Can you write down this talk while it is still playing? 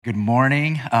Good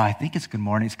morning. I think it's good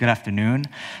morning. It's good afternoon.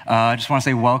 I just want to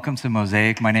say welcome to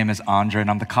Mosaic. My name is Andre, and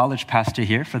I'm the college pastor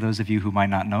here, for those of you who might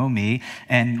not know me.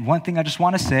 And one thing I just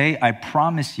want to say, I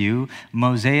promise you,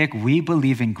 Mosaic, we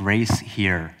believe in grace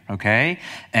here, okay?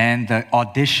 And the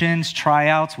auditions,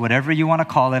 tryouts, whatever you want to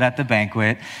call it at the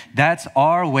banquet, that's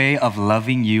our way of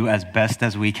loving you as best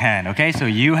as we can, okay? So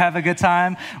you have a good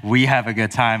time, we have a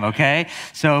good time, okay?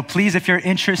 So please, if you're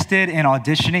interested in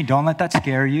auditioning, don't let that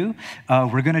scare you.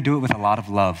 We're going to do it with a lot of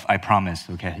love, I promise,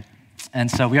 okay?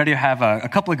 And so we already have a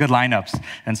couple of good lineups,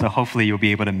 and so hopefully you'll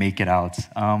be able to make it out.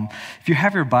 If you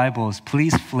have your Bibles,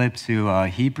 please flip to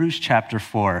Hebrews chapter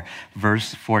 4,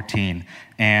 verse 14,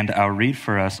 and I'll read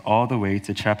for us all the way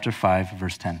to chapter 5,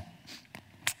 verse 10.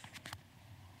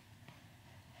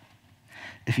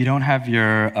 If you don't have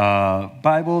your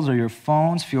Bibles or your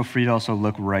phones, feel free to also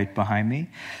look right behind me.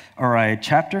 All right,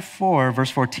 chapter 4,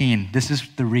 verse 14, this is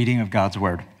the reading of God's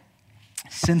word.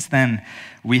 Since then,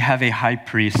 we have a high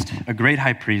priest, a great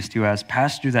high priest who has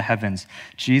passed through the heavens,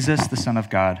 Jesus, the Son of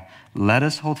God. Let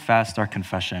us hold fast our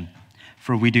confession.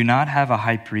 For we do not have a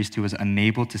high priest who is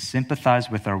unable to sympathize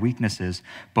with our weaknesses,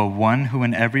 but one who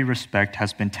in every respect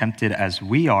has been tempted as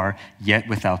we are, yet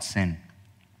without sin.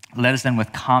 Let us then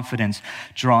with confidence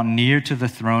draw near to the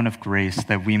throne of grace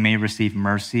that we may receive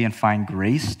mercy and find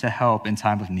grace to help in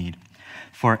time of need.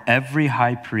 For every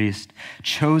high priest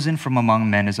chosen from among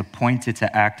men is appointed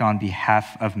to act on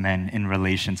behalf of men in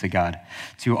relation to God,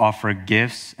 to offer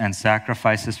gifts and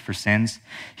sacrifices for sins.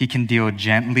 He can deal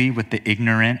gently with the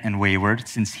ignorant and wayward,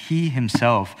 since he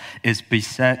himself is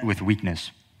beset with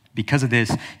weakness. Because of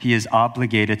this, he is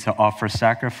obligated to offer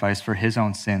sacrifice for his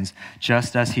own sins,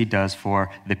 just as he does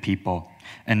for the people.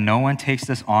 And no one takes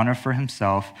this honor for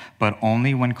himself, but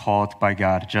only when called by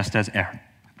God, just as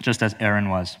Aaron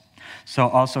was. So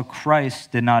also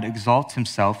Christ did not exalt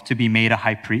himself to be made a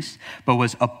high priest, but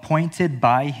was appointed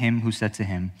by him who said to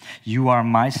him, "You are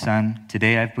my son,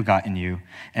 today I've begotten you."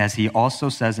 As he also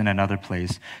says in another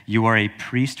place, "You are a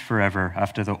priest forever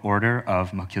after the order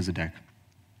of Melchizedek."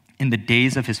 In the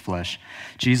days of his flesh,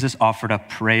 Jesus offered up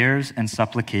prayers and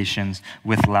supplications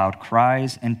with loud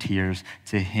cries and tears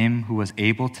to him who was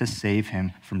able to save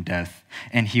him from death,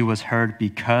 and he was heard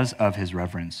because of his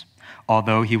reverence.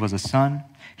 Although he was a son,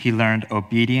 he learned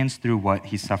obedience through what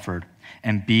he suffered.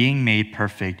 And being made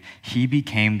perfect, he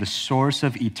became the source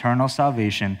of eternal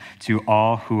salvation to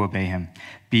all who obey him,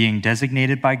 being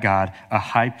designated by God a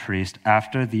high priest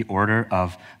after the order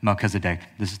of Melchizedek.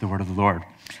 This is the word of the Lord.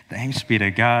 Thanks be to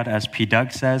God. As P.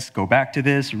 Doug says, go back to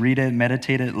this, read it,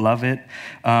 meditate it, love it.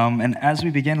 And as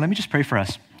we begin, let me just pray for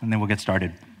us, and then we'll get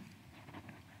started.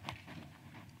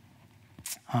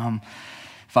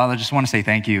 Father, I just want to say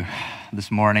thank you this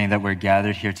morning that we're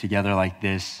gathered here together like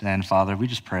this. And Father, we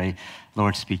just pray,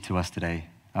 Lord, speak to us today.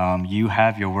 You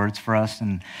have your words for us,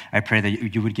 and I pray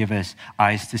that you would give us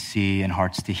eyes to see and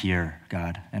hearts to hear,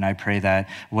 God. And I pray that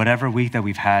whatever week that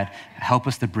we've had, help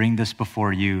us to bring this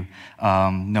before you,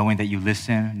 knowing that you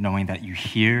listen, knowing that you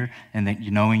hear, and that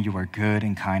knowing you are good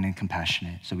and kind and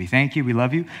compassionate. So we thank you, we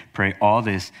love you, pray all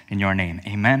this in your name.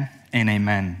 Amen and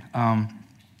amen.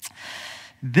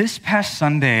 This past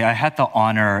Sunday, I had the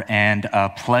honor and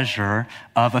pleasure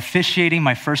of officiating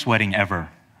my first wedding ever.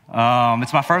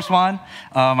 It's my first one.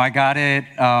 I got it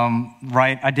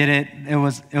right. I did it. It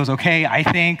was okay, I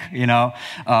think,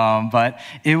 but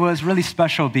it was really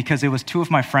special because it was two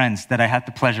of my friends that I had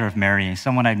the pleasure of marrying,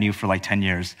 someone I knew for like 10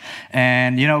 years.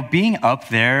 And, being up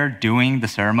there doing the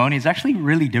ceremony is actually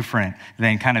really different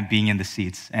than kind of being in the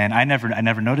seats. And I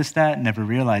never noticed that, never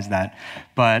realized that.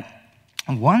 But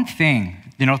one thing,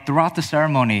 throughout the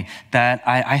ceremony that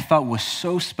I thought was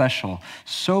so special,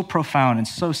 so profound, and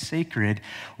so sacred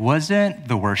wasn't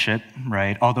the worship,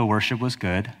 right? Although worship was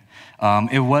good.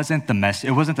 It wasn't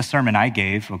the sermon I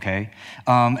gave, okay?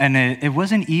 And it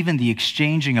wasn't even the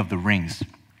exchanging of the rings.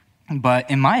 But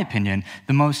in my opinion,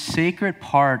 the most sacred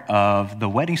part of the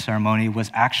wedding ceremony was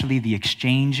actually the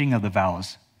exchanging of the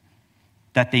vows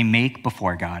that they make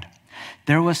before God.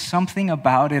 There was something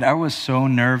about it. I was so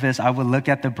nervous. I would look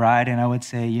at the bride and I would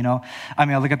say,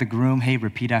 I look at the groom, hey,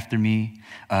 repeat after me.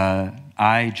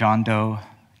 I, John Doe,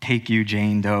 take you,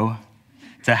 Jane Doe,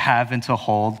 to have and to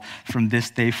hold from this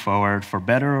day forward, for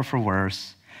better or for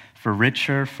worse, for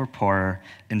richer, for poorer,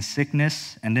 in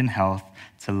sickness and in health,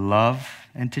 to love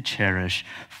and to cherish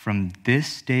from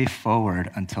this day forward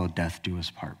until death do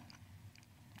us part.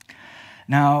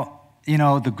 Now,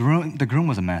 the groom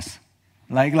was a mess.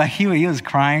 Like he was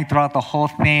crying throughout the whole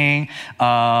thing.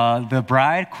 The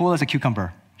bride, cool as a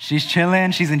cucumber. She's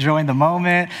chilling, she's enjoying the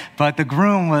moment, but the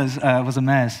groom was a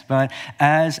mess. But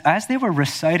as they were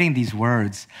reciting these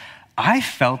words, I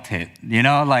felt it,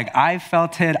 like I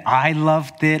felt it. I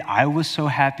loved it. I was so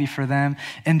happy for them.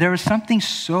 And there was something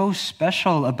so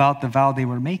special about the vow they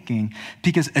were making,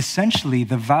 because essentially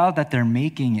the vow that they're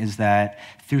making is that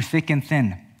through thick and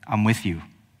thin, I'm with you.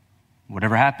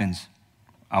 Whatever happens,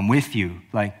 I'm with you.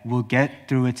 Like, we'll get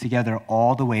through it together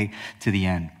all the way to the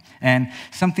end. And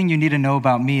something you need to know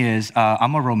about me is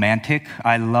I'm a romantic.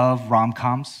 I love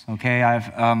rom-coms, okay?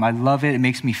 I love it. It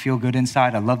makes me feel good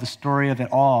inside. I love the story of it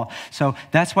all. So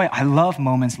that's why I love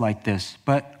moments like this.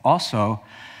 But also,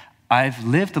 I've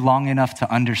lived long enough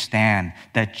to understand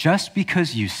that just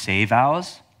because you say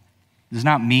vows does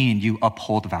not mean you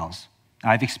uphold vows.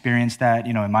 I've experienced that,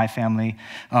 in my family.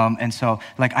 And so,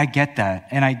 I get that.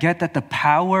 And I get that the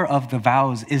power of the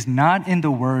vows is not in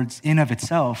the words in of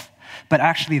itself, but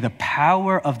actually the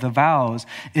power of the vows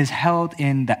is held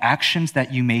in the actions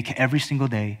that you make every single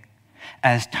day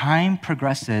as time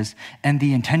progresses and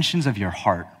the intentions of your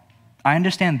heart. I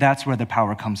understand that's where the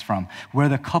power comes from, where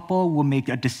the couple will make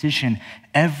a decision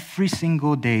every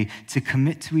single day to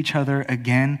commit to each other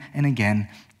again and again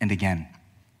and again.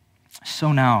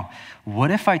 So now,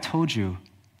 what if I told you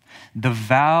the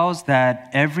vows that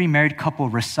every married couple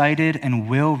recited and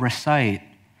will recite,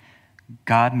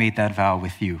 God made that vow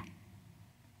with you,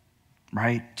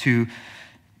 right?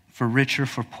 For richer,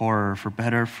 for poorer, for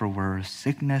better, for worse,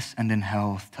 sickness and in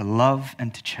health, to love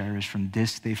and to cherish from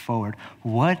this day forward.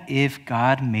 What if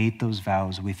God made those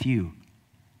vows with you?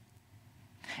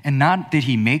 And not did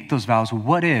he make those vows,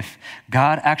 what if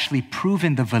God actually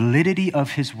proven the validity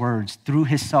of his words through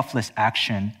his selfless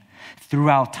action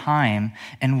throughout time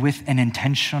and with an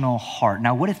intentional heart?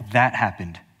 Now, what if that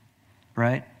happened,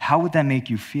 right? How would that make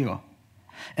you feel?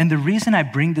 And the reason I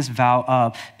bring this vow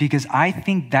up, because I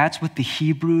think that's what the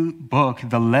Hebrew book,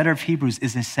 the letter of Hebrews,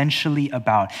 is essentially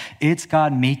about. It's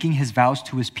God making his vows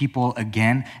to his people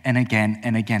again and again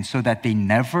and again so that they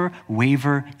never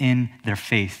waver in their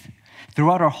faith.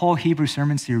 Throughout our whole Hebrew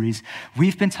sermon series,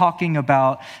 we've been talking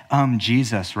about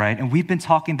Jesus, right? And we've been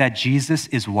talking that Jesus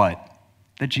is what?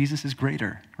 That Jesus is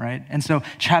greater, right? And so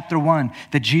chapter 1,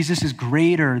 that Jesus is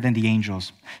greater than the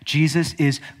angels. Jesus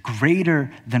is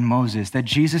greater than Moses, that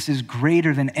Jesus is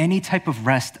greater than any type of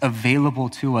rest available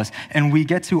to us. And we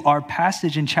get to our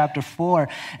passage in chapter 4,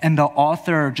 and the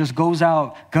author just goes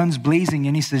out guns blazing,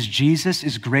 and he says, Jesus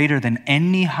is greater than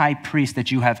any high priest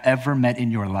that you have ever met in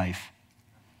your life.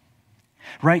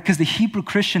 Right? Because the Hebrew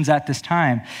Christians at this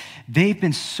time, they've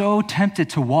been so tempted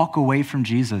to walk away from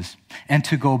Jesus and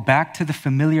to go back to the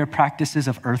familiar practices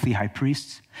of earthly high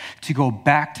priests, to go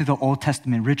back to the Old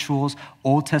Testament rituals,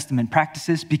 Old Testament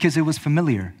practices, because it was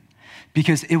familiar,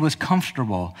 because it was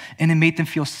comfortable, and it made them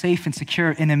feel safe and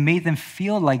secure, and it made them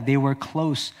feel like they were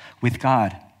close with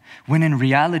God, when in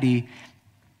reality,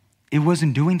 it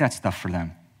wasn't doing that stuff for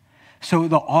them. So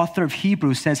the author of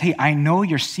Hebrews says, hey, I know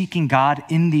you're seeking God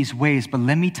in these ways, but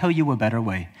let me tell you a better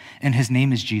way, and his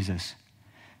name is Jesus.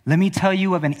 Let me tell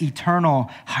you of an eternal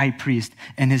high priest,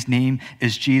 and his name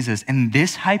is Jesus. And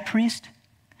this high priest,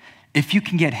 if you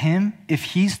can get him, if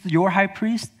he's your high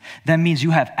priest, that means you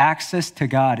have access to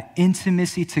God,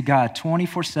 intimacy to God,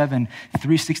 24/7,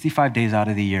 365 days out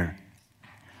of the year.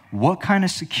 What kind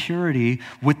of security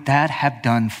would that have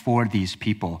done for these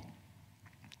people?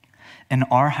 And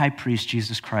our high priest,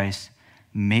 Jesus Christ,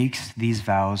 makes these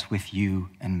vows with you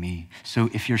and me. So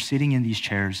if you're sitting in these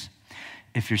chairs,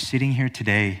 if you're sitting here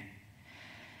today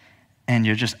and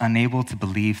you're just unable to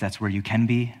believe that's where you can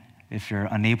be, if you're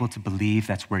unable to believe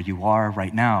that's where you are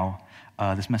right now,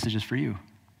 this message is for you.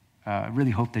 I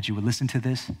really hope that you would listen to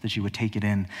this, that you would take it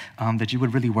in, that you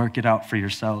would really work it out for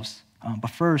yourselves.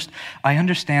 But first, I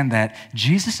understand that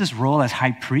Jesus' role as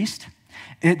high priest,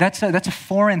 that's a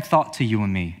foreign thought to you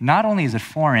and me. Not only is it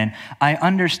foreign, I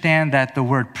understand that the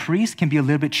word priest can be a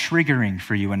little bit triggering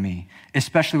for you and me,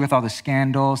 especially with all the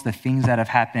scandals, the things that have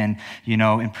happened,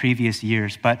 in previous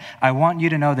years. But I want you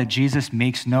to know that Jesus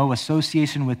makes no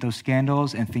association with those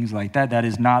scandals and things like that. That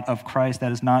is not of Christ.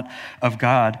 That is not of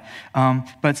God.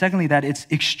 But secondly, that it's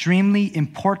extremely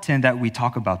important that we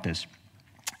talk about this.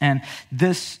 And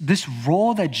this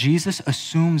role that Jesus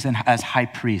assumes as high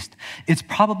priest, it's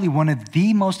probably one of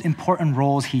the most important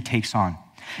roles he takes on.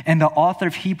 And the author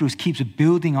of Hebrews keeps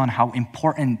building on how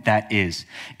important that is.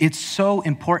 It's so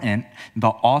important, the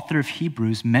author of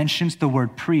Hebrews mentions the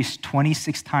word priest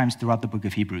 26 times throughout the book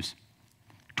of Hebrews.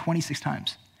 26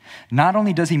 times. Not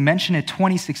only does he mention it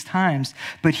 26 times,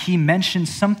 but he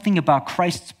mentions something about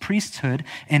Christ's priesthood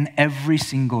in every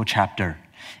single chapter.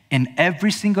 In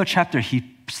every single chapter, he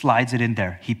slides it in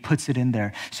there. He puts it in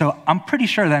there. So I'm pretty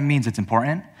sure that means it's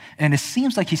important. And it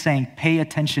seems like he's saying, pay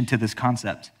attention to this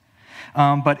concept.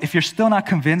 But if you're still not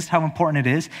convinced how important it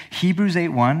is, Hebrews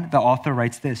 8:1, the author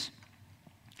writes this.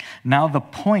 Now the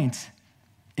point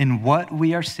in what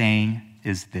we are saying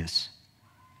is this.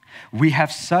 We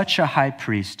have such a high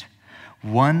priest,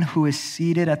 one who is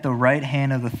seated at the right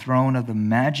hand of the throne of the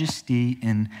majesty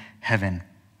in heaven.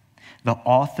 The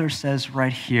author says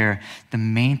right here, the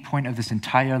main point of this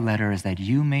entire letter is that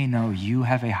you may know you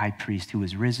have a high priest who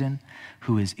is risen,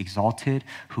 who is exalted,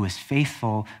 who is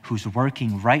faithful, who's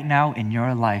working right now in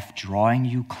your life, drawing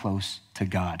you close to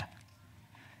God.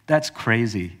 That's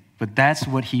crazy, but that's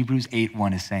what Hebrews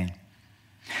 8:1 is saying.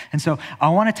 And so I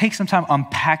want to take some time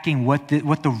unpacking what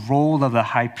the role of the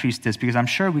high priest is, because I'm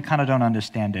sure we kind of don't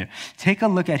understand it. Take a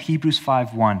look at Hebrews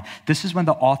 5:1. This is when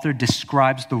the author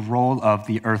describes the role of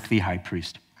the earthly high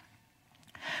priest.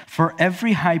 For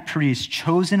every high priest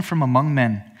chosen from among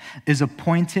men is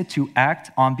appointed to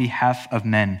act on behalf of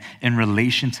men in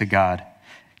relation to God,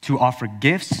 to offer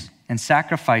gifts and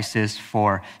sacrifices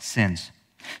for sins.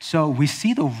 So we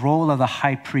see the role of the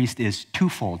high priest is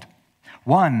twofold.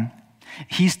 One,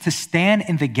 he's to stand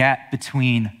in the gap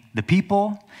between the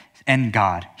people and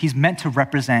God. He's meant to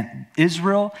represent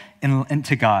Israel and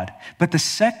to God. But the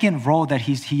second role that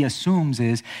he assumes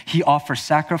is he offers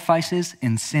sacrifices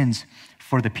and sins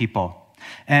for the people.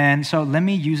 And so let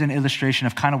me use an illustration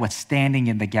of kind of what standing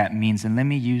in the gap means. And let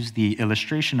me use the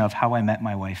illustration of how I met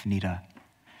my wife, Nita.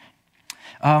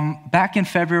 Back in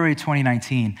February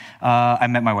 2019, I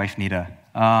met my wife, Nita.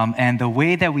 And the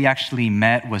way that we actually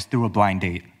met was through a blind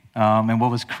date. And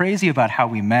what was crazy about how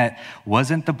we met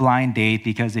wasn't the blind date,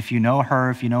 because if you know her,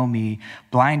 if you know me,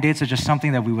 blind dates are just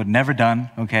something that we would never done,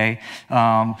 okay?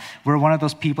 We're one of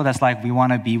those people that's like, we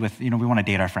want to be with, we want to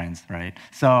date our friends, right?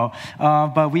 So,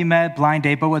 but we met blind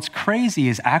date. But what's crazy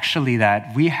is actually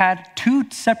that we had two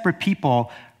separate people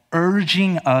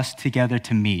urging us together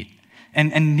to meet.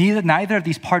 And neither of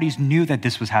these parties knew that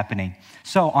this was happening.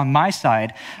 So on my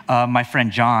side, my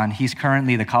friend John, he's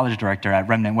currently the college director at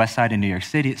Remnant Westside in New York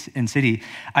City.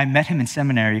 I met him in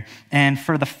seminary, and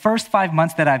for the first 5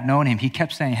 months that I've known him, he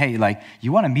kept saying, hey,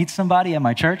 you want to meet somebody at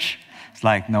my church? It's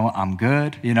like, no, I'm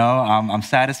good. I'm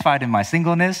satisfied in my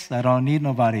singleness. I don't need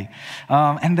nobody.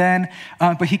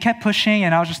 But he kept pushing,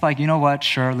 and I was just like, you know what?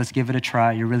 Sure, let's give it a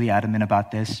try. You're really adamant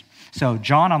about this. So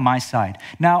John on my side.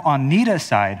 Now on Nita's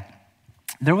side,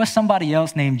 there was somebody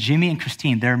else named Jimmy and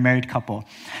Christine. They're a married couple.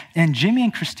 And Jimmy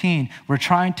and Christine were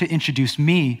trying to introduce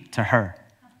me to her.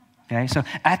 Okay, so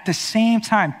at the same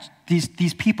time,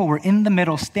 these people were in the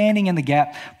middle, standing in the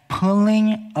gap,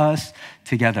 pulling us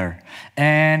together.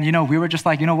 And, we were just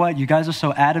like, you know what? You guys are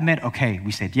so adamant. Okay,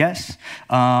 we said yes.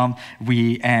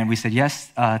 We said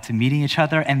yes to meeting each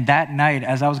other. And that night,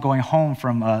 as I was going home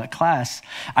from class,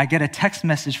 I get a text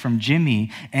message from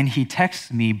Jimmy, and he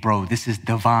texts me, bro, this is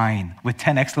divine, with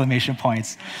 10 exclamation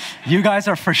points. You guys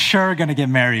are for sure going to get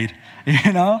married.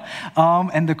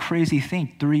 And the crazy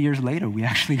thing, 3 years later, we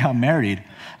actually got married.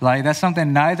 That's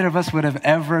something neither of us would have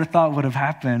ever thought would have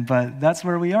happened, but that's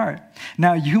where we are.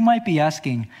 Now, you might be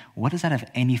asking, what does that have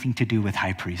anything to do with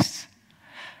high priests?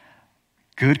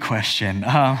 Good question.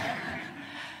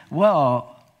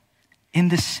 Well, in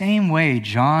the same way,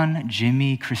 John,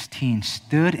 Jimmy, Christine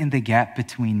stood in the gap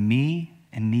between me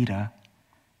and Nita,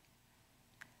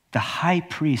 the high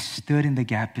priest stood in the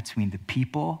gap between the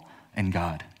people and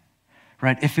God.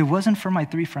 Right? If it wasn't for my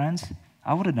three friends,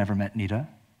 I would have never met Nita.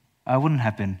 I wouldn't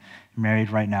have been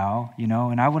married right now,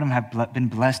 and I wouldn't have been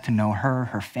blessed to know her,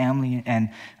 her family,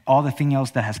 and all the thing else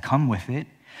that has come with it.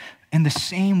 In the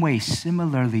same way,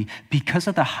 similarly, because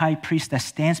of the high priest that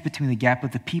stands between the gap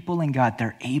of the people and God,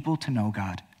 they're able to know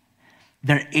God.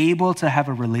 They're able to have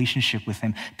a relationship with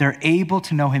him. They're able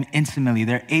to know him intimately.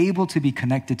 They're able to be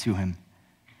connected to him.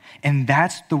 And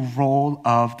that's the role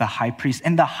of the high priest.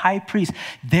 And the high priest,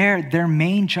 their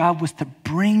main job was to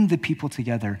bring the people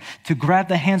together, to grab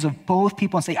the hands of both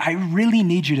people and say, I really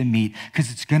need you to meet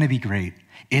because it's going to be great.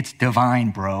 It's divine,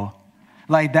 bro.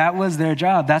 That was their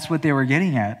job. That's what they were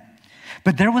getting at.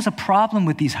 But there was a problem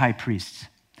with these high priests.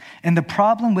 And the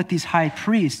problem with these high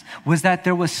priests was that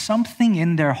there was something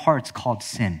in their hearts called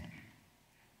sin.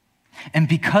 And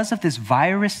because of this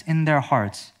virus in their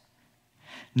hearts,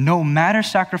 no matter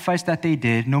sacrifice that they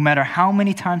did, no matter how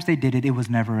many times they did it, it was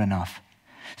never enough.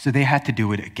 So they had to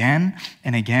do it again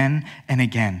and again and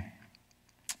again.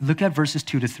 Look at verses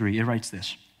 2-3. It writes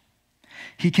this.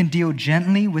 He can deal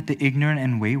gently with the ignorant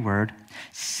and wayward,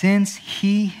 since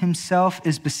he himself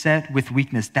is beset with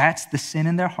weakness. That's the sin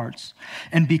in their hearts.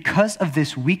 And because of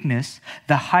this weakness,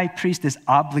 the high priest is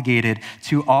obligated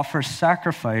to offer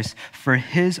sacrifice for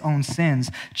his own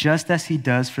sins, just as he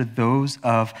does for those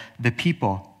of the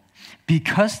people.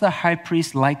 Because the high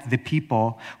priest, like the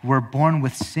people, were born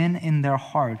with sin in their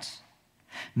hearts,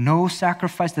 no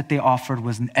sacrifice that they offered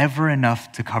was ever enough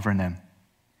to cover them.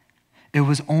 It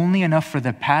was only enough for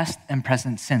the past and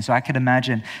present sin. So I could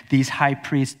imagine these high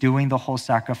priests doing the whole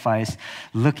sacrifice,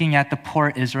 looking at the poor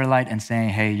Israelite and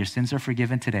saying, hey, your sins are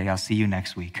forgiven today. I'll see you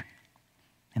next week.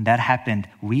 And that happened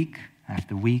week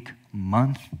after week,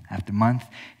 month after month,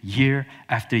 year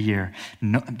after year.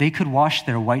 No, they could wash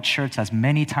their white shirts as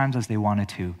many times as they wanted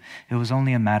to. It was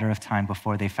only a matter of time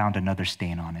before they found another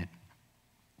stain on it.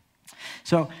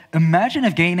 So imagine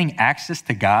if gaining access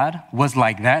to God was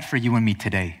like that for you and me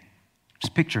today.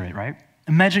 Just picture it, right?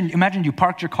 Imagine you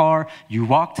parked your car, you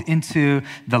walked into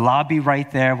the lobby right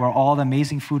there where all the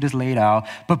amazing food is laid out,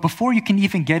 but before you can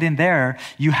even get in there,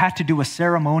 you had to do a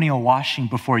ceremonial washing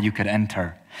before you could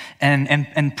enter.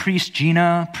 And Priest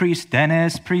Gina, Priest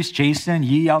Dennis, Priest Jason,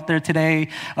 Yi out there today,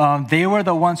 they were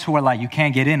the ones who were like, you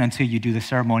can't get in until you do the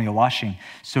ceremonial washing,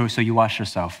 so you wash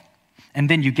yourself. And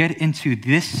then you get into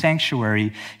this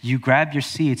sanctuary, you grab your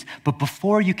seats, but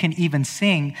before you can even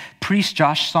sing, Priest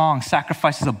Josh Song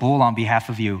sacrifices a bull on behalf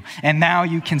of you, and now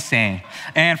you can sing.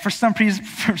 And for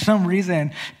some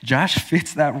reason, Josh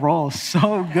fits that role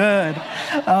so good.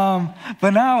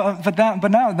 But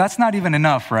now that's not even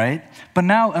enough, right? But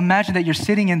now imagine that you're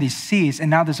sitting in these seats, and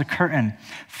now there's a curtain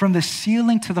from the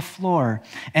ceiling to the floor,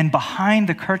 and behind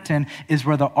the curtain is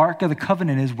where the Ark of the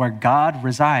Covenant is, where God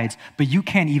resides, but you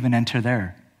can't even enter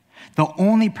there. The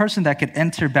only person that could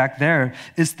enter back there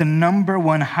is the number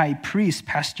one high priest,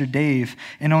 Pastor Dave,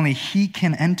 and only he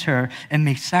can enter and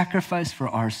make sacrifice for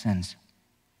our sins.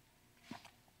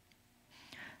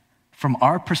 From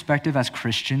our perspective as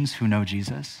Christians who know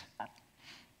Jesus,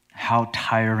 how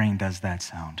tiring does that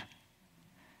sound?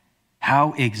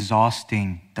 How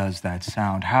exhausting does that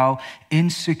sound? How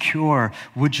insecure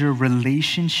would your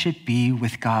relationship be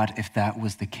with God if that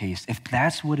was the case? If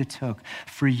that's what it took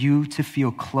for you to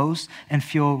feel close and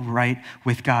feel right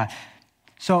with God.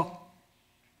 So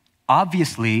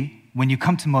obviously, when you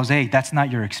come to Mosaic, that's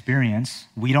not your experience.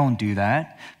 We don't do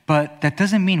that. But that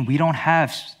doesn't mean we don't have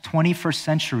 21st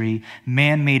century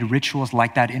man-made rituals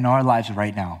like that in our lives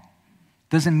right now.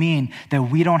 Doesn't mean that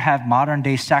we don't have modern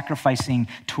day sacrificing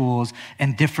tools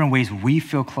and different ways we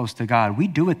feel close to God. We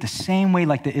do it the same way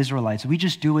like the Israelites. We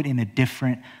just do it in a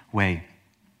different way.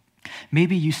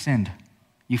 Maybe you sinned.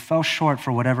 You fell short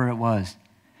for whatever it was.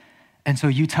 And so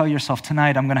you tell yourself,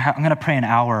 tonight I'm gonna pray an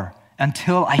hour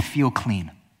until I feel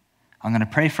clean. I'm gonna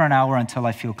pray for an hour until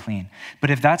I feel clean.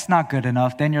 But if that's not good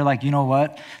enough, then you're like, you know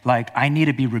what? Like, I need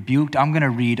to be rebuked. I'm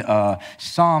gonna read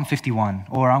Psalm 51,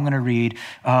 or I'm gonna read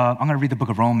the book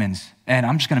of Romans, and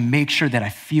I'm just gonna make sure that I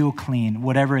feel clean,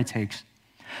 whatever it takes.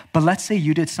 But let's say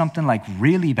you did something like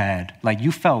really bad, like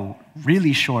you fell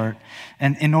really short,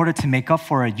 and in order to make up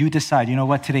for it, you decide, you know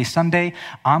what, today's Sunday,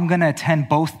 I'm gonna attend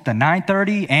both the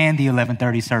 9:30 and the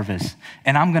 11:30 service,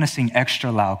 and I'm gonna sing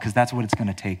extra loud because that's what it's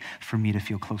gonna take for me to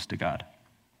feel close to God.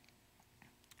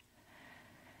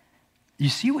 You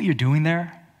see what you're doing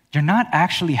there? You're not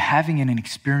actually having an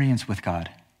experience with God.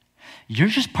 You're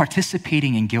just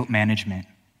participating in guilt management.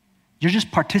 You're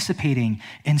just participating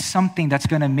in something that's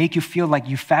going to make you feel like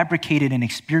you fabricated an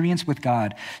experience with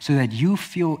God so that you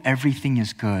feel everything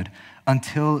is good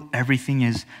until everything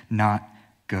is not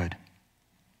good.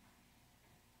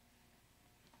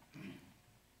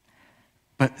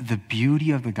 But the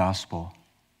beauty of the gospel,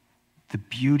 the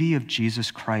beauty of Jesus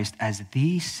Christ as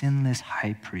the sinless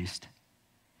high priest,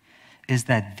 is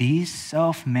that these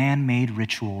self-man-made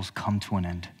rituals come to an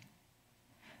end.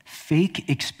 Fake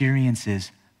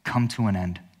experiences come to an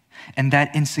end. And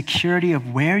that insecurity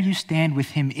of where you stand with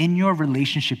him in your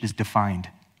relationship is defined.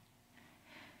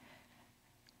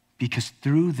 Because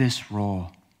through this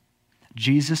role,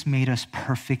 Jesus made us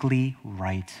perfectly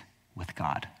right with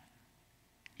God.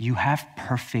 You have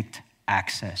perfect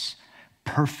access,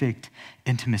 perfect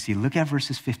intimacy. Look at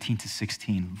verses 15 to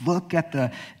 16. Look at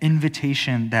the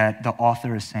invitation that the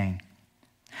author is saying.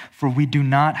 For we do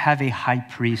not have a high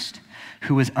priest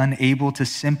who is unable to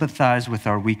sympathize with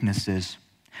our weaknesses,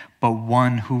 but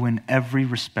one who in every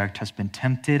respect has been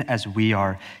tempted as we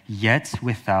are, yet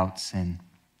without sin.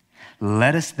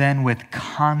 Let us then with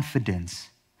confidence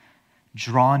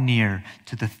draw near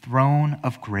to the throne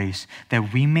of grace,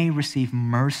 that we may receive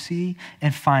mercy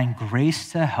and find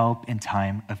grace to help in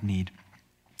time of need.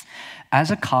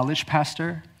 As a college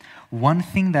pastor, one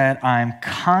thing that I'm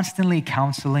constantly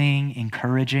counseling,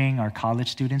 encouraging our college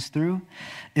students through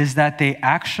is that they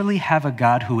actually have a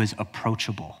God who is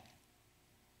approachable.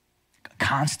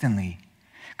 Constantly.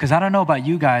 Because I don't know about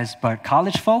you guys, but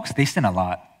college folks, they sin a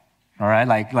lot. all right?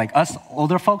 Like us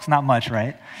older folks, not much,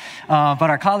 right? But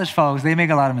our college folks, they make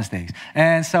a lot of mistakes.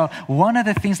 And so one of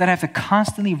the things that I have to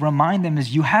constantly remind them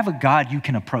is you have a God you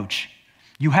can approach.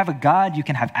 You have a God you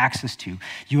can have access to.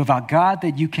 You have a God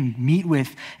that you can meet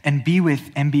with and be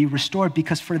restored.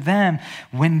 Because for them,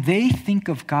 when they think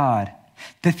of God,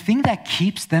 the thing that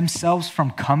keeps themselves from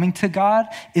coming to God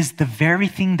is the very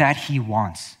thing that he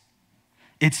wants.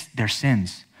 It's their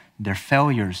sins, their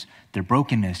failures, their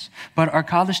brokenness. But our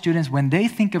college students, when they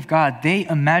think of God, they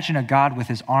imagine a God with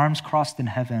his arms crossed in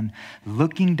heaven,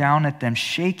 looking down at them,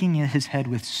 shaking his head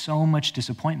with so much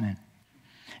disappointment.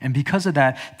 And because of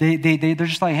that, they're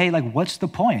just like, hey, like, what's the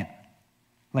point?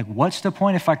 Like, what's the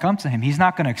point if I come to him? He's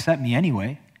not going to accept me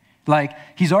anyway. Like,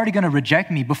 he's already going to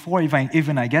reject me before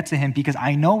even I get to him because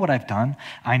I know what I've done.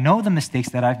 I know the mistakes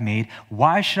that I've made.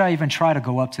 Why should I even try to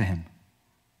go up to him?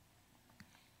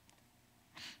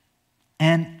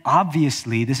 And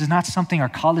obviously, this is not something our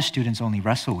college students only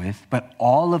wrestle with, but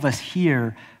all of us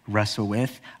here wrestle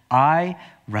with. I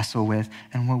wrestle with.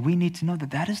 And what we need to know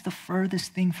that is the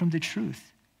furthest thing from the truth.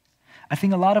 I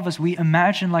think a lot of us, we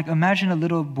imagine a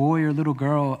little boy or little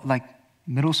girl, like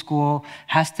middle school,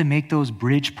 has to make those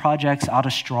bridge projects out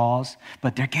of straws,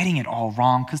 but they're getting it all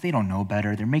wrong because they don't know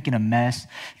better. They're making a mess.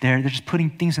 They're just putting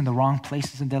things in the wrong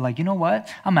places, and they're like, you know what?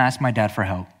 I'm going to ask my dad for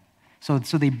help. So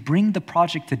they bring the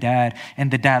project to dad,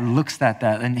 and the dad looks at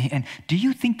that. And do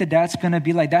you think the dad's going to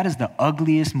be like, that is the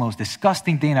ugliest, most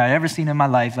disgusting thing I've ever seen in my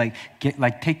life.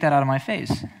 Take that out of my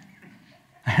face.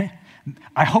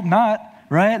 I hope not.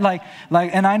 Right?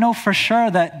 And I know for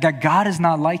sure that God is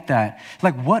not like that.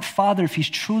 Like, what father, if he's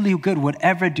truly good, would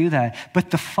ever do that?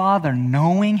 But the father,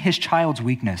 knowing his child's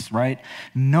weakness, right?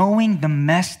 Knowing the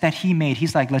mess that he made,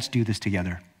 he's like, let's do this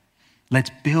together.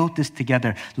 Let's build this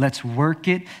together. Let's work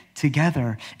it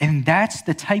together. And that's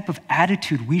the type of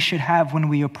attitude we should have when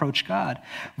we approach God.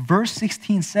 Verse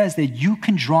 16 says that you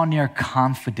can draw near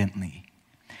confidently.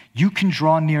 You can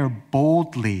draw near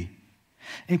boldly.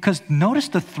 Because notice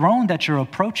the throne that you're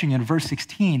approaching in verse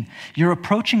 16. You're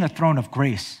approaching a throne of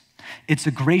grace. It's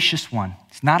a gracious one.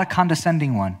 It's not a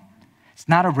condescending one. It's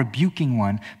not a rebuking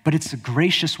one, but it's a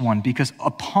gracious one because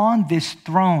upon this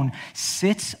throne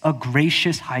sits a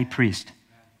gracious high priest.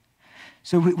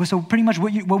 So pretty much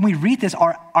when we read this,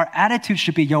 our attitude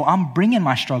should be, I'm bringing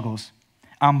my struggles.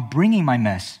 I'm bringing my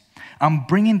mess. I'm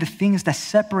bringing the things that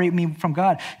separate me from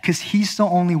God because he's the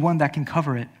only one that can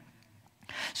cover it.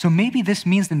 So maybe this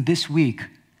means that this week,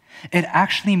 it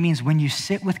actually means when you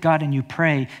sit with God and you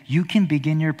pray, you can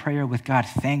begin your prayer with God,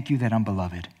 thank you that I'm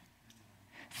beloved.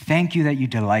 Thank you that you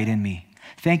delight in me.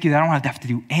 Thank you that I don't have to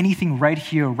do anything right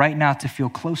here, right now to feel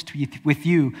close to you, with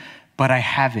you, but I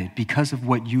have it because of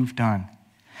what you've done.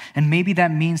 And maybe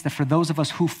that means that for those of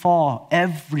us who fall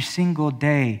every single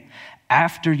day,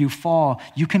 after you fall,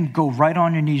 you can go right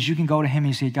on your knees. You can go to him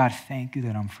and say, God, thank you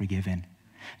that I'm forgiven.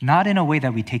 Not in a way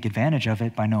that we take advantage of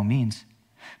it, by no means,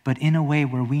 but in a way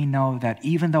where we know that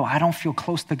even though I don't feel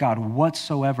close to God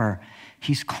whatsoever,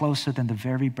 he's closer than the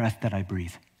very breath that I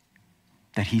breathe,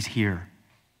 that he's here.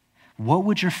 What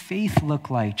would your faith look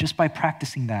like just by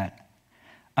practicing that?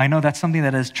 I know that's something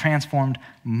that has transformed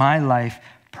my life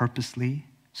purposely,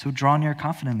 so draw near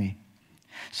confidently.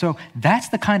 So that's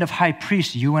the kind of high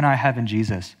priest you and I have in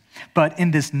Jesus. But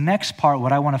in this next part,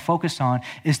 what I want to focus on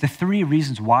is the 3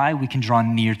 reasons why we can draw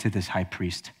near to this high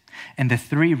priest. And the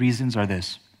 3 reasons are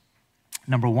this.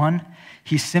 Number 1,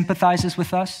 he sympathizes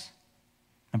with us.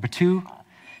 Number 2,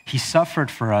 he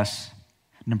suffered for us.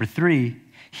 Number 3,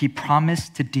 he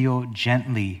promised to deal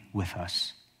gently with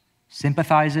us.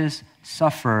 Sympathizes,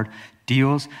 suffered,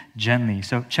 deals gently.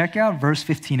 So check out verse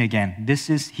 15 again. This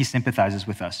is, he sympathizes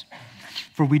with us.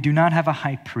 For we do not have a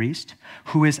high priest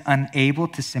who is unable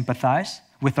to sympathize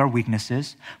with our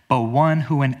weaknesses, but one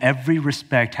who in every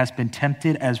respect has been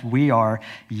tempted as we are,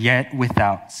 yet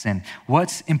without sin.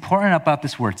 What's important about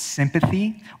this word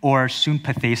sympathy, or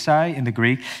sympathesai in the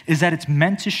Greek, is that it's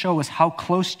meant to show us how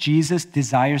close Jesus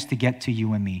desires to get to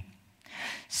you and me.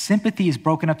 Sympathy is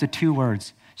broken up to 2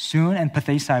 words, sun and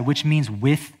pathesai, which means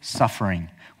with suffering,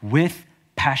 with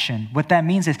passion. What that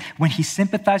means is when he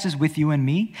sympathizes with you and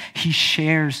me, he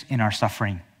shares in our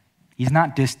suffering. He's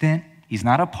not distant, he's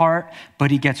not apart,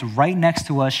 but he gets right next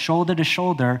to us, shoulder to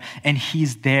shoulder, and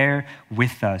he's there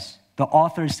with us. The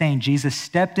author is saying Jesus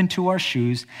stepped into our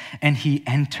shoes and he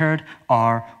entered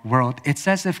our world. It's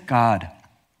as if God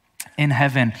in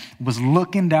heaven was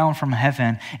looking down from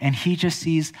heaven and he just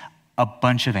sees a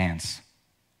bunch of ants.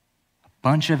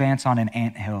 Bunch of ants on an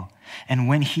anthill. And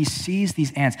when he sees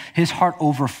these ants, his heart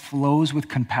overflows with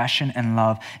compassion and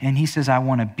love. And he says, I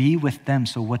want to be with them.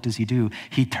 So what does he do?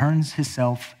 He turns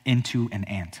himself into an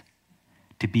ant.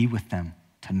 to be with them,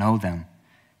 to know them,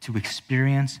 to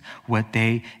experience what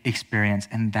they experience.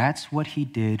 And that's what he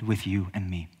did with you and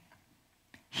me.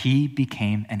 He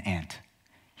became an ant.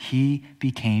 He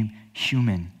became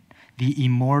human. The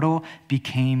immortal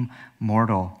became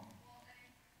mortal.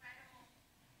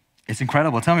 It's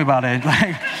incredible. Tell me about it.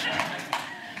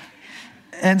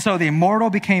 And so the immortal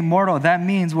became mortal. That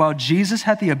means while Jesus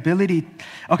had the ability,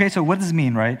 okay, so what does it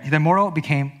mean, right? The immortal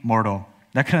became mortal.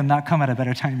 That could have not come at a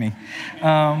better timing.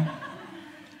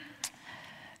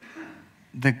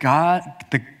 The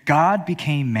God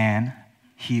became man.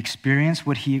 He experienced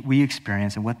what we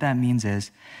experienced, and what that means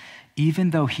is, even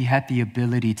though he had the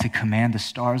ability to command the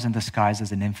stars in the skies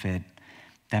as an infant,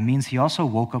 that means he also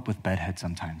woke up with bedhead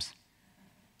sometimes.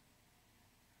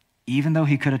 Even though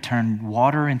he could have turned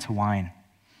water into wine,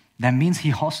 that means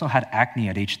he also had acne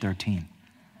at age 13.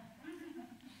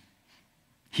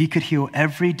 He could heal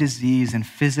every disease and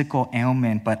physical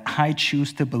ailment, but I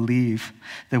choose to believe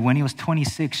that when he was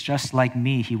 26, just like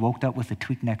me, he woke up with a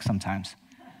tweaked neck sometimes.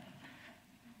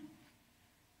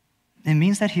 It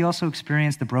means that he also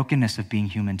experienced the brokenness of being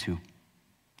human too.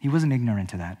 He wasn't ignorant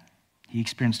to that. He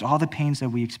experienced all the pains that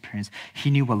we experience. He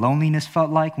knew what loneliness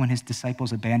felt like when his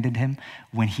disciples abandoned him,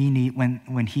 when he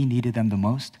needed them the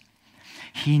most.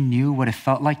 He knew what it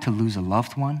felt like to lose a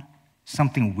loved one,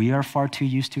 something we are far too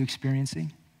used to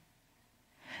experiencing.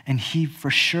 And he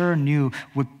for sure knew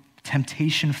what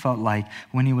temptation felt like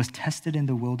when he was tested in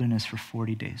the wilderness for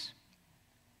 40 days.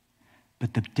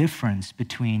 But the difference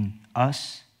between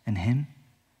us and him,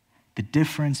 the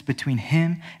difference between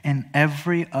him and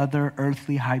every other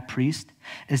earthly high priest,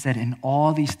 is that in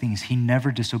all these things, he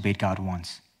never disobeyed God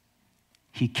once.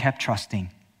 He kept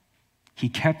trusting. He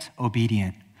kept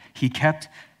obedient. He kept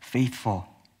faithful.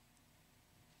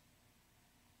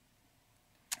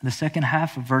 The second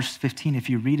half of verse 15, if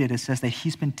you read it, it says that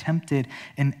he's been tempted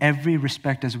in every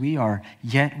respect as we are,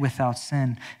 yet without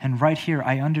sin. And right here,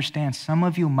 I understand some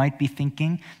of you might be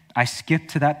thinking, I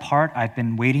skipped to that part. I've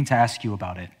been waiting to ask you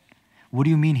about it. What do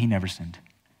you mean he never sinned?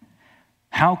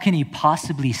 How can he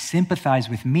possibly sympathize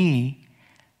with me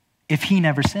if he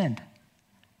never sinned?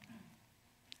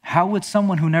 How would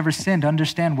someone who never sinned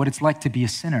understand what it's like to be a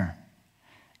sinner?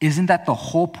 Isn't that the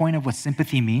whole point of what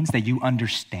sympathy means? That you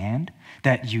understand,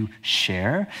 that you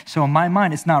share? So in my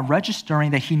mind, it's not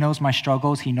registering that he knows my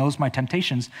struggles, he knows my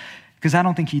temptations, because I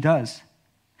don't think he does.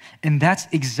 And that's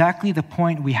exactly the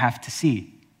point we have to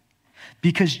see.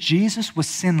 Because Jesus was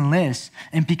sinless,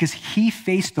 and because he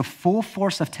faced the full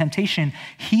force of temptation,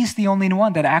 he's the only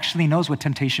one that actually knows what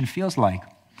temptation feels like.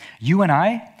 You and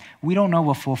I, we don't know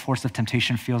what full force of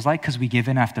temptation feels like because we give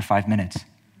in after 5 minutes.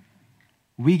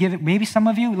 We give it, maybe some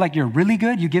of you, like you're really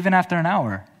good, you give in after an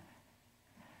hour.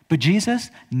 But Jesus,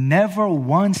 never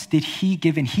once did he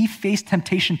give in. He faced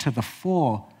temptation to the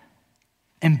full.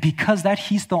 And because that,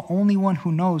 he's the only one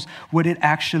who knows what it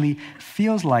actually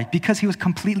feels like. Because he was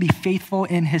completely faithful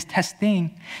in his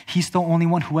testing, he's the only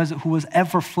one who was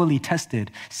ever fully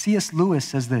tested. C.S. Lewis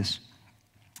says this: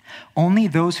 only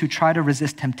those who try to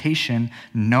resist temptation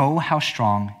know how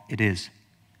strong it is.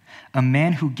 A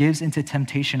man who gives into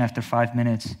temptation after 5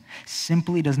 minutes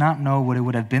simply does not know what it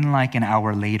would have been like an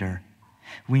hour later.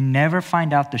 We never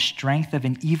find out the strength of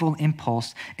an evil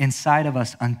impulse inside of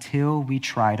us until we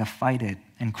try to fight it.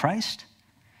 And Christ,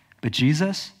 but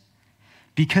Jesus,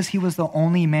 because he was the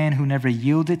only man who never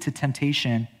yielded to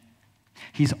temptation,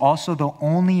 he's also the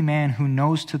only man who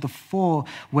knows to the full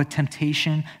what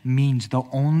temptation means, the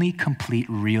only complete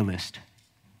realist.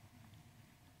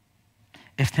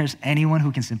 If there's anyone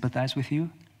who can sympathize with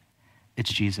you,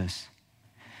 it's Jesus.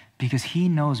 Because he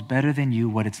knows better than you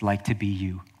what it's like to be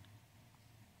you.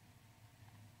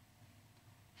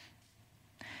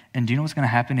 And do you know what's going to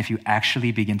happen if you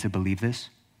actually begin to believe this?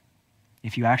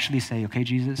 If you actually say, okay,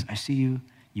 Jesus, I see you,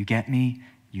 you get me,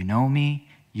 you know me,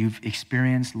 you've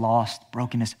experienced loss,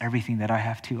 brokenness, everything that I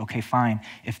have too. Okay, fine.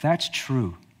 If that's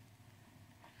true,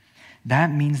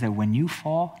 that means that when you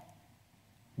fall,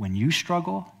 when you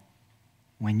struggle,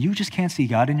 when you just can't see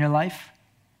God in your life,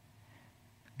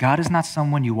 God is not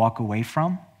someone you walk away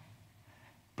from,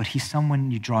 but he's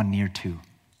someone you draw near to.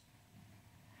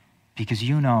 Because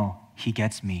you know he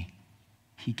gets me.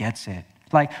 He gets it.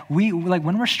 Like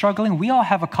when we're struggling, we all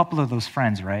have a couple of those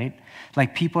friends, right?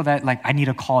 Like people that I need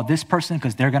to call this person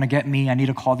because they're going to get me. I need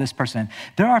to call this person.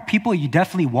 There are people you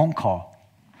definitely won't call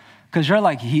because you're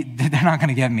like, they're not going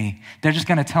to get me. They're just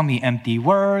going to tell me empty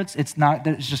words. He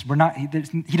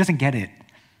doesn't get it.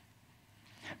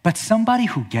 But somebody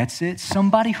who gets it,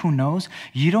 somebody who knows,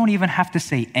 you don't even have to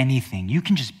say anything. You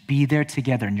can just be there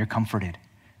together and you're comforted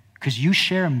because you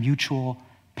share a mutual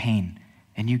pain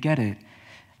and you get it.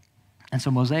 And so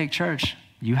Mosaic Church,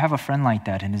 You have a friend like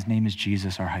that, and his name is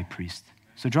Jesus, our high priest.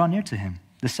 So draw near to him.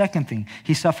 The second thing,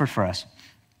 he suffered for us.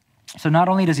 So not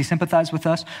only does he sympathize with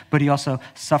us, but he also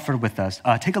suffered with us.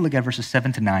 Take a look at verses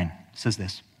 7-9. It says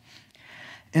this.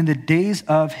 In the days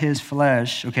of his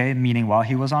flesh, okay, meaning while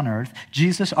he was on earth,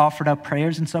 Jesus offered up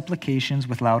prayers and supplications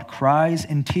with loud cries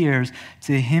and tears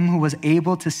to him who was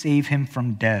able to save him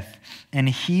from death. And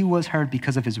he was heard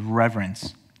because of his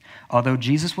reverence. Although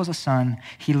Jesus was a son,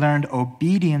 he learned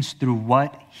obedience through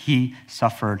what he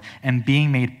suffered. And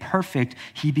being made perfect,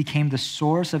 he became the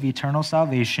source of eternal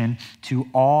salvation to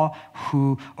all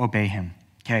who obey him.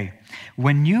 Okay,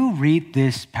 when you read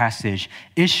this passage,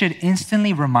 it should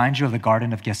instantly remind you of the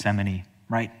Garden of Gethsemane,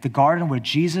 right? The garden where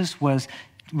Jesus was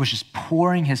just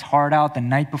pouring his heart out the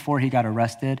night before he got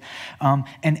arrested. And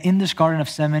in this Garden of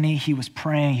Gethsemane, he was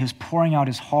praying, he was pouring out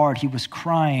his heart, he was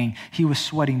crying, he was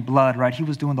sweating blood, right? He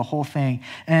was doing the whole thing.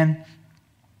 And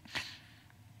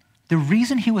the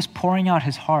reason he was pouring out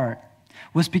his heart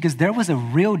was because there was a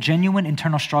real, genuine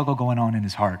internal struggle going on in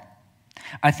his heart.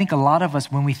 I think a lot of us,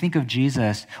 when we think of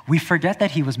Jesus, we forget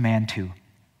that he was man too.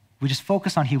 We just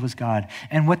focus on he was God.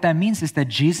 And what that means is that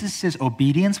Jesus'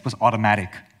 obedience was automatic.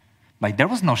 Like there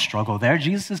was no struggle there.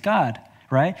 Jesus is God,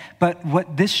 right? But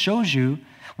what this shows you,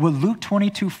 what Luke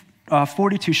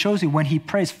 22:42 shows you when he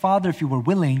prays, Father, if you were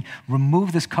willing,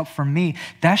 remove this cup from me.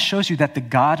 That shows you that the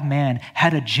God-man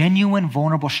had a genuine,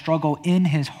 vulnerable struggle in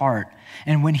his heart.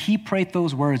 And when he prayed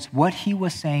those words, what he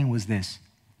was saying was this.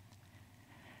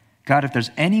 God, if there's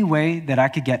any way that I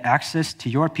could get access to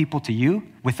your people, to you,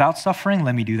 without suffering,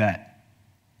 let me do that.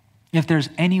 If there's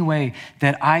any way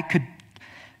that I could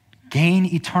gain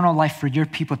eternal life for your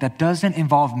people that doesn't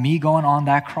involve me going on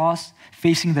that cross,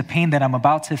 facing the pain that I'm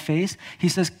about to face, he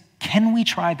says, can we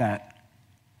try that?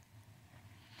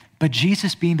 But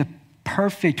Jesus, being the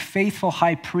perfect, faithful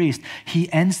high priest,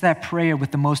 he ends that prayer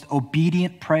with the most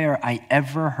obedient prayer I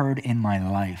ever heard in my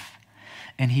life.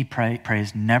 And he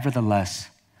prays, nevertheless,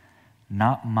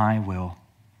 not my will,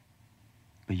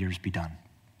 but yours be done.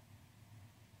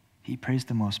 He prays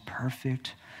the most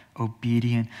perfect,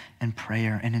 obedient in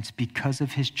prayer. And it's because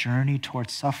of his journey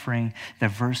towards suffering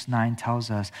that verse 9 tells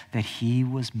us that he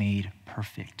was made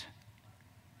perfect.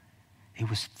 It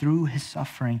was through his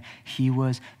suffering he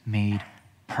was made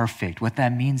perfect. What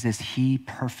that means is he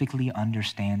perfectly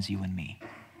understands you and me.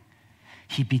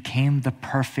 He became the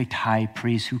perfect high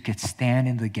priest who could stand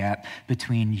in the gap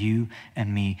between you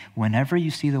and me. Whenever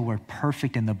you see the word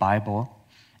perfect in the Bible,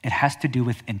 it has to do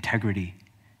with integrity.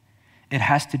 It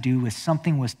has to do with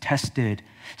something was tested.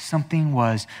 Something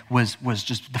was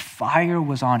just, the fire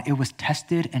was on. It was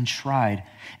tested and tried,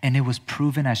 and it was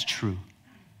proven as true.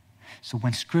 So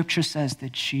when scripture says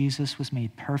that Jesus was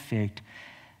made perfect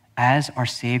as our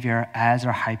Savior, as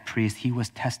our high priest, he was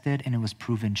tested and it was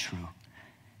proven true.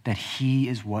 That he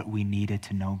is what we needed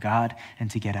to know God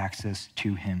and to get access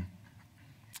to him.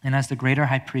 And as the greater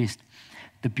high priest,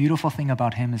 the beautiful thing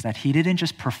about him is that he didn't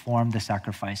just perform the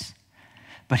sacrifice,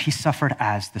 but he suffered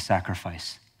as the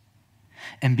sacrifice.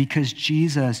 And because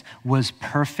Jesus was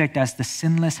perfect as the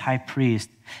sinless high priest,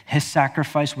 his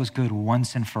sacrifice was good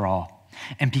once and for all.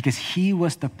 And because he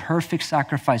was the perfect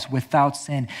sacrifice without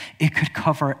sin, it could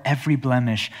cover every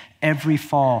blemish, every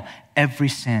fall, every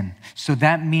sin. So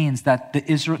that means that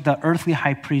the earthly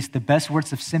high priest, the best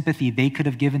words of sympathy they could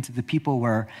have given to the people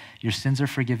were, your sins are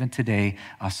forgiven today,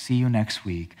 I'll see you next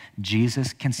week.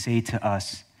 Jesus can say to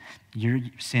us, your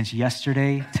sins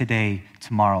yesterday, today,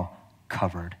 tomorrow,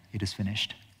 covered. It is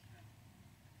finished.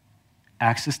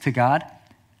 Access to God,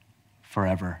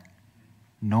 forever.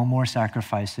 No more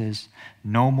sacrifices,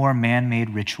 no more man-made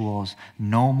rituals,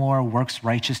 no more works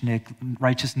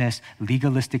righteousness,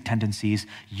 legalistic tendencies.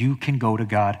 You can go to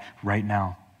God right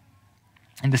now.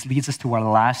 And this leads us to our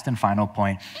last and final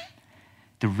point.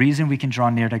 The reason we can draw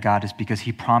near to God is because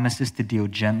he promises to deal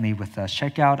gently with us.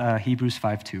 Check out Hebrews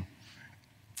 5:2.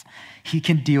 He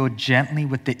can deal gently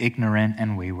with the ignorant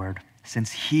and wayward,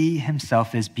 since he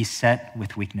himself is beset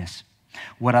with weakness.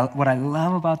 What I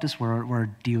love about this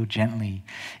word deal gently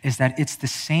is that it's the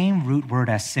same root word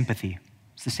as sympathy.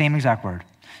 It's the same exact word.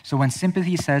 So when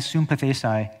sympathy says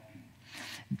sympathesai,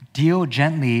 deal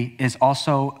gently is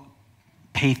also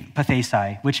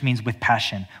pathesai, which means with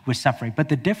passion, with suffering. But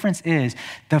the difference is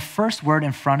the first word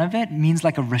in front of it means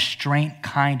like a restraint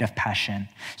kind of passion.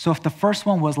 So if the first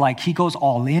one was like he goes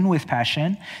all in with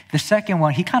passion, the second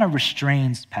one, he kind of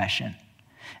restrains passion.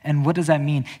 And what does that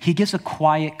mean? He gives a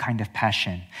quiet kind of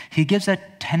passion. He gives a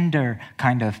tender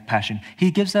kind of passion. He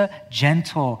gives a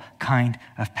gentle kind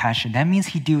of passion. That means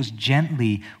he deals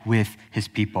gently with his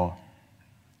people.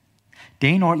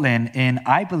 Dane Ortlund, in,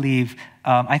 I believe,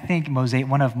 I think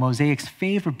one of Mosaic's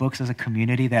favorite books as a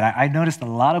community that I noticed a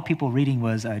lot of people reading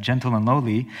was Gentle and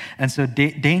Lowly. And so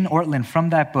Dane Ortlund, from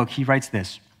that book, he writes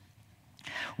this: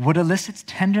 "What elicits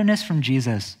tenderness from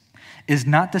Jesus is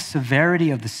not the severity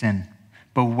of the sin,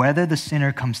 but whether the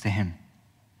sinner comes to him."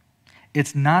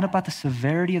 It's not about the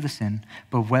severity of the sin,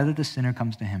 but whether the sinner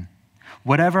comes to him.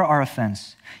 Whatever our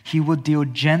offense, he will deal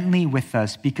gently with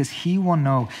us because he will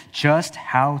know just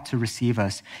how to receive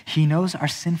us. He knows our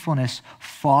sinfulness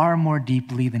far more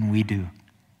deeply than we do.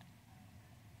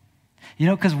 You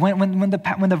know, because when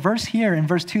the verse here in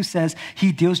verse 2 says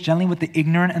he deals gently with the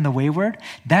ignorant and the wayward,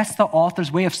 that's the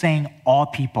author's way of saying all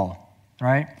people,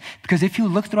 right? Because if you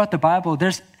look throughout the Bible,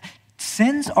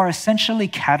 sins are essentially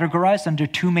categorized under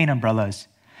two main umbrellas: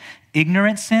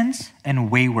 ignorant sins and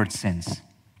wayward sins,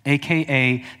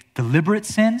 aka deliberate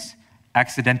sins,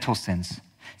 accidental sins.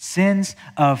 Sins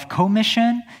of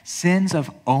commission, sins of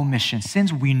omission,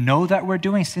 sins we know that we're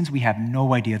doing, sins we have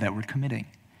no idea that we're committing.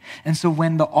 And so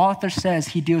when the author says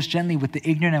he deals gently with the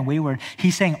ignorant and wayward,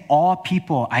 he's saying all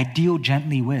people I deal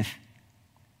gently with,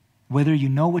 whether you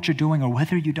know what you're doing or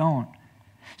whether you don't.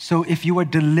 So if you are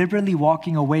deliberately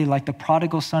walking away like the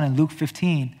prodigal son in Luke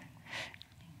 15,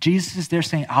 Jesus is there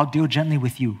saying, I'll deal gently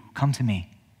with you, come to me.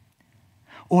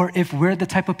 Or if we're the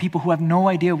type of people who have no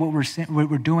idea what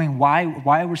we're doing, why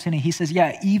we're sinning, he says,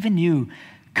 yeah, even you,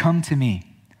 come to me.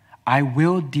 I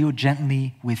will deal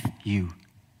gently with you.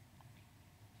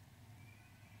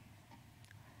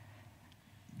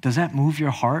 Does that move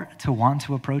your heart to want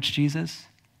to approach Jesus?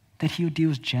 That he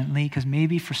deals gently? Because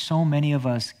maybe for so many of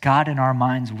us, God in our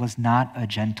minds was not a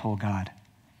gentle God.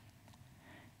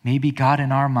 Maybe God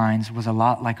in our minds was a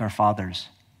lot like our fathers,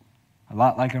 a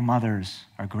lot like our mothers,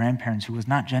 our grandparents, who was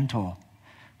not gentle,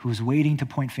 who was waiting to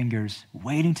point fingers,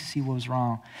 waiting to see what was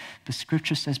wrong. The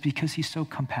scripture says because he's so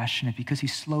compassionate, because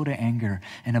he's slow to anger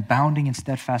and abounding in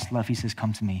steadfast love, he says,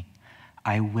 come to me.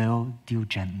 I will deal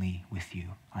gently with you.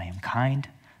 I am kind,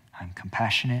 I'm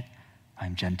compassionate,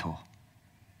 I'm gentle.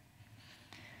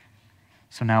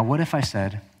 So now what if I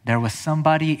said there was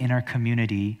somebody in our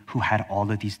community who had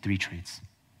all of these three traits?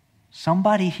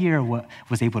 Somebody here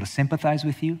was able to sympathize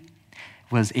with you,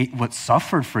 what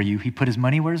suffered for you. He put his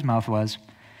money where his mouth was,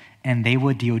 and they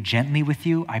would deal gently with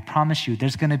you. I promise you,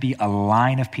 there's going to be a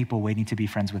line of people waiting to be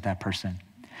friends with that person.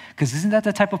 Because isn't that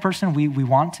the type of person we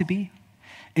want to be?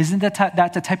 Isn't that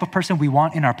the type of person we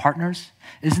want in our partners?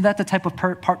 Isn't that the type of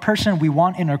person we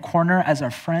want in our corner as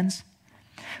our friends?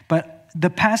 But the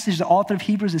passage, the author of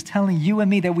Hebrews is telling you and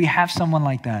me that we have someone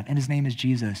like that, and his name is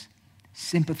Jesus.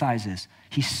 Sympathizes,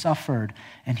 he suffered,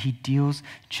 and he deals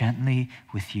gently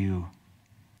with you.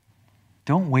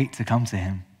 Don't wait to come to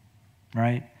him,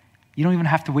 right? You don't even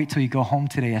have to wait till you go home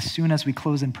today. As soon as we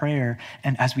close in prayer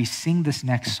and as we sing this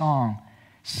next song,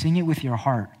 sing it with your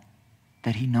heart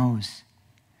that he knows.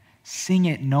 Sing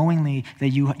it knowingly that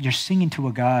you're singing to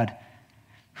a God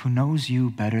who knows you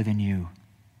better than you.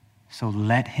 So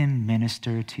let him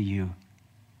minister to you.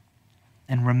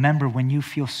 And remember, when you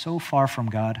feel so far from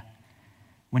God,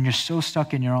 when you're so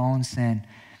stuck in your own sin,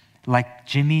 like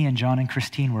Jimmy and John and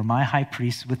Christine were my high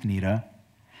priests with Nita,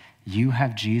 you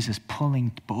have Jesus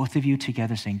pulling both of you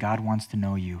together saying, God wants to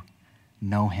know you.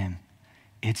 Know him.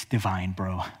 It's divine,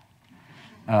 bro.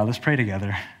 Let's pray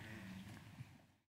together.